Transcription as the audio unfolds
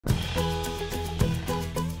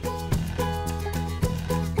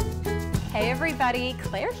Hey everybody,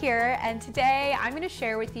 Claire here, and today I'm going to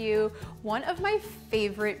share with you one of my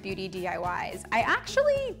favorite beauty DIYs. I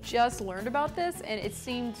actually just learned about this and it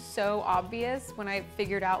seemed so obvious when I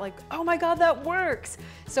figured out like, oh my god, that works!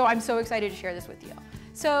 So I'm so excited to share this with you.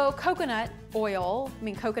 So coconut oil, I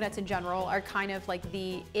mean coconuts in general, are kind of like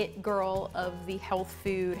the it girl of the health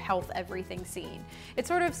food, health everything scene. It's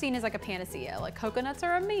sort of seen as like a panacea. Like coconuts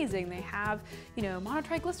are amazing. They have, you know,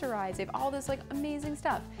 monotriglycerides, they have all this like amazing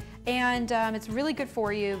stuff. And it's really good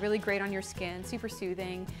for you, really great on your skin, super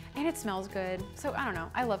soothing, and it smells good. So I don't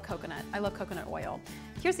know, I love coconut. I love coconut oil.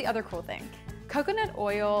 Here's the other cool thing. Coconut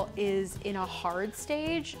oil is in a hard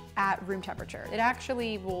stage at room temperature. It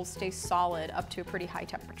actually will stay solid up to a pretty high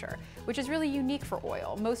temperature, which is really unique for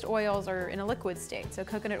oil. Most oils are in a liquid state, so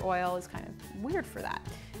coconut oil is kind of weird for that.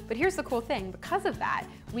 But here's the cool thing, because of that,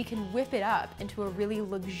 we can whip it up into a really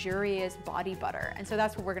luxurious body butter. And so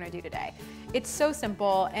that's what we're gonna do today. It's so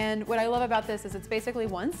simple, and what I love about this is it's basically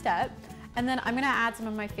one step, and then I'm gonna add some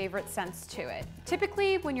of my favorite scents to it.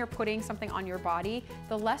 Typically, when you're putting something on your body,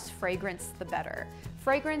 the less fragrance, the better.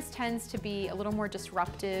 Fragrance tends to be a little more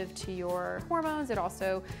disruptive to your hormones. It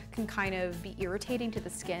also can kind of be irritating to the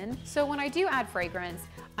skin. So when I do add fragrance,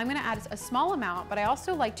 I'm gonna add a small amount, but I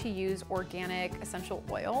also like to use organic essential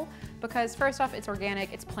oil because first off, it's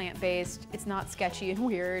organic, it's plant-based, it's not sketchy and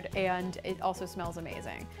weird, and it also smells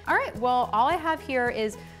amazing. All right, well, all I have here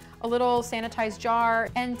is a little sanitized jar,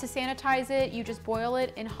 and to sanitize it, you just boil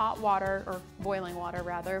it in hot water, or boiling water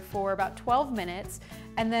rather, for about 12 minutes,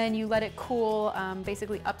 and then you let it cool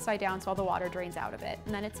basically upside down so all the water drains out of it,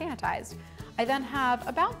 and then it's sanitized. I then have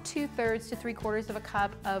about 2/3 to 3/4 of a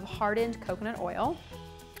cup of hardened coconut oil,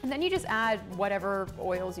 and then you just add whatever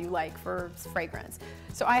oils you like for fragrance.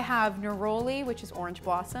 So I have neroli, which is orange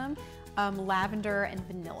blossom, lavender, and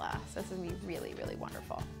vanilla. So this is gonna be really, really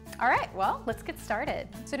wonderful. All right, well, let's get started.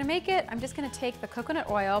 So to make it, I'm just gonna take the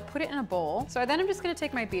coconut oil, put it in a bowl. So then I'm just gonna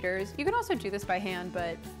take my beaters. You can also do this by hand,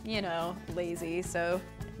 but you know, lazy, so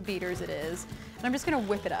beaters it is. And I'm just gonna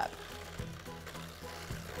whip it up.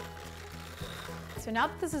 So now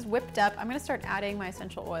that this is whipped up, I'm gonna start adding my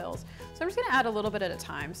essential oils. So I'm just gonna add a little bit at a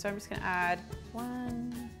time. So I'm just gonna add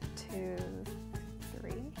 1, 2,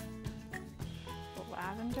 3, the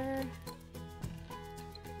lavender,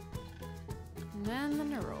 and then the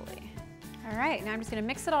neroli. All right, now I'm just gonna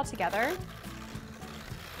mix it all together.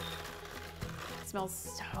 It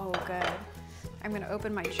smells so good. I'm gonna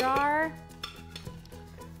open my jar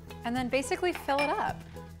and then basically fill it up.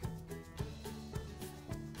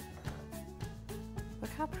 Look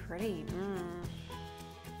how pretty.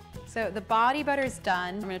 So the body butter's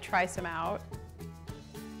done. I'm gonna try some out.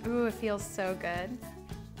 Ooh, it feels so good.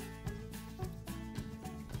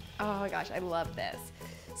 Oh my gosh, I love this.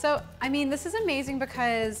 So, I mean, this is amazing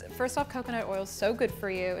because first off, coconut oil is so good for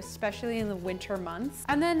you, especially in the winter months.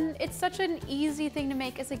 And then it's such an easy thing to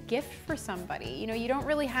make as a gift for somebody. You know, you don't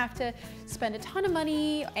really have to spend a ton of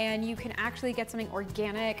money, and you can actually get something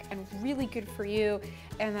organic and really good for you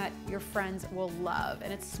and that your friends will love.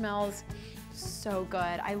 And it smells so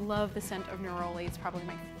good. I love the scent of neroli. It's probably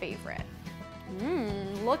my favorite.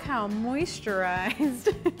 Look how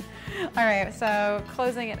moisturized. All right, so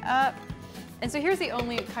closing it up. And so here's the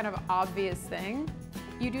only kind of obvious thing.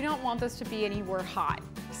 You do not want this to be anywhere hot.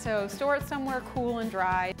 So store it somewhere cool and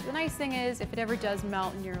dry. The nice thing is if it ever does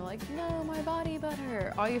melt and you're like, no, my body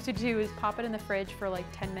butter, all you have to do is pop it in the fridge for like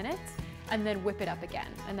 10 minutes and then whip it up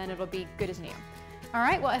again, and then it'll be good as new. All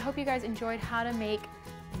right, well, I hope you guys enjoyed how to make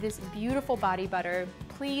this beautiful body butter.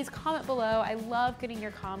 Please comment below. I love getting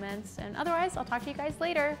your comments, and otherwise I'll talk to you guys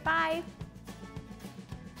later. Bye.